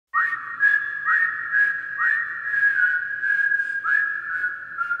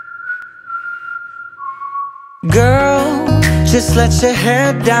Girl, just let your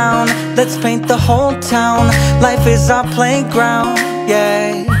hair down. Let's paint the whole town. Life is our playground,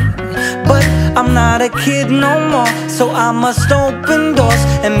 yeah. But I'm not a kid no more, so I must open doors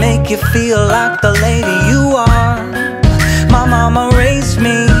and make you feel like the lady you are. My mama raised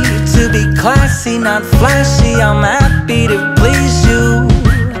me to be classy, not flashy. I'm happy to please you,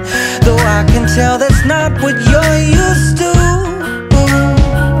 though I can tell that's not what you're used to.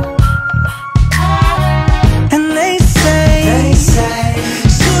 And they say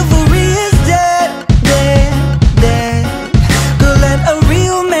chivalry is dead, dead, dead. Girl, let a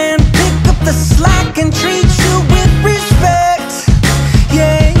real man pick up the slack and treat you with respect,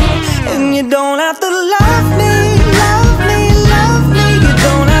 yeah. And you don't have to love me, love me, love me. You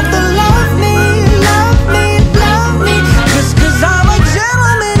don't have to love me, love me, love me. Just 'cause I'm a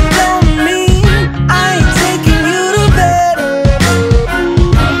gentleman don't mean I ain't taking you to bed.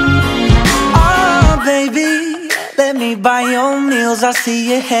 Oh baby, let me buy your meals. I see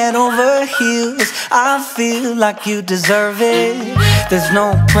you head over heels. I feel like you deserve it. There's no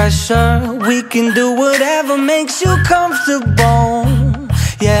pressure, we can do whatever makes you comfortable.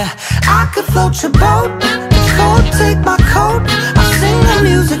 Yeah, I could float your boat. Let's go, take my coat. I'll sing a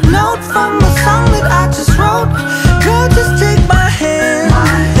music note from a song that I just wrote. Girl, just take my hand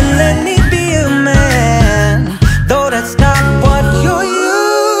and let me be a man, though that's not what you're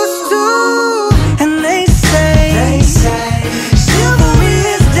used to. And they say chivalry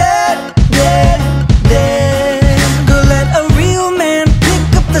is dead, dead, dead. Girl, let a real man pick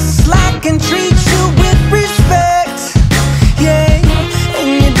up the slack and treat you with respect, yeah. And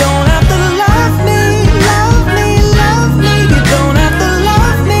you don't have to love me, love me, love me. You don't have to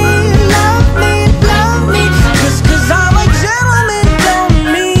love me, love me, love me. Just 'cause I'm a gentleman don't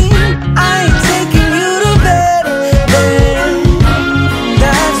mean I ain't taking you to bed, bed.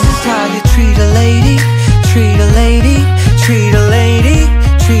 That's just how you treat a lady, treat a lady, treat a lady,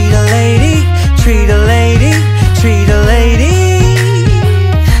 treat a lady, treat a lady, treat a lady.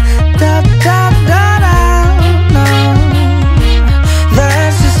 Da da da da, no.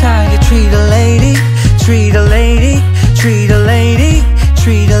 That's just how you treat a lady, treat a lady, treat a lady,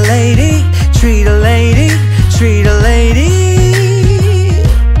 treat a lady, treat a lady, treat a lady.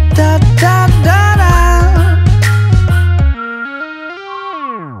 Da da da da.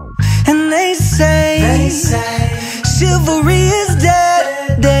 And they say chivalry is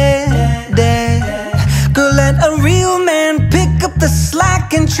dead, dead, dead. Girl, let a real man pick up the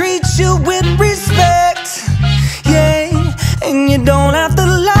slack and treat you with respect, yeah. And you don't have to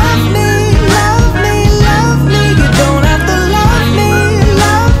love me, love me, love me. You don't have to love me,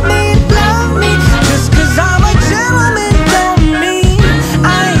 love me, love me. Just 'cause I'm a gentleman don't mean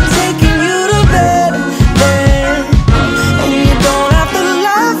I ain't taking you to bed, bed. And you don't have to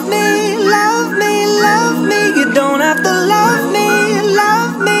love me, love me, love me. You don't have to love me,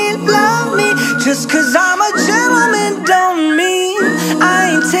 love me, love me. Just 'cause I'm a gentleman don't mean I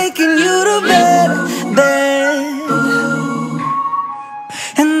ain't taking you to bed, bed.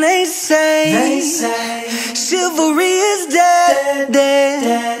 And they say chivalry is dead,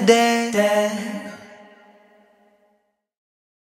 dead, dead, dead.